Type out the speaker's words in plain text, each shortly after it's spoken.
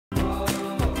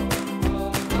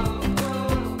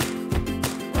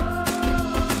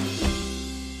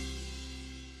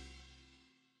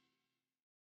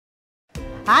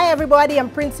Hi everybody, I'm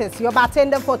Princess, your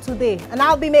bartender for today, and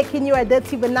I'll be making you a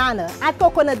dirty banana. At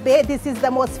Coconut Bay, this is the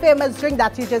most famous drink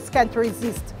that you just can't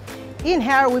resist. In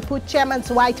here we put Chairman's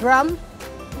White Rum,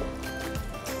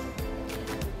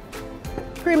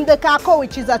 Crème de Coco,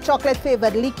 which is a chocolate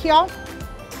flavored liqueur.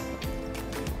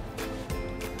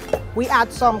 We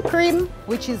add some cream,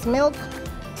 which is milk,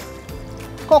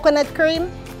 coconut cream,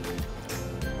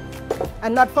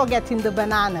 and not forgetting the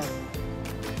banana.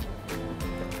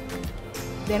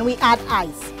 Then we add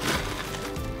ice.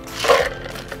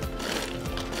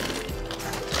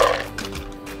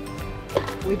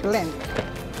 We blend.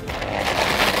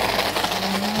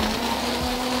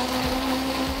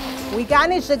 We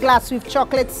garnish the glass with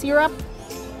chocolate syrup.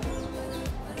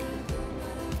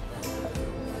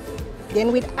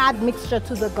 Then we add mixture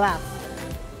to the glass.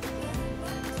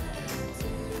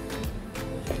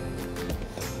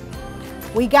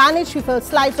 We garnish with a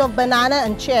slice of banana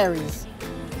and cherries.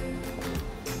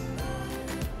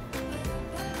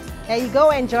 There you go,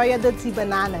 enjoy your dirty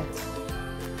banana.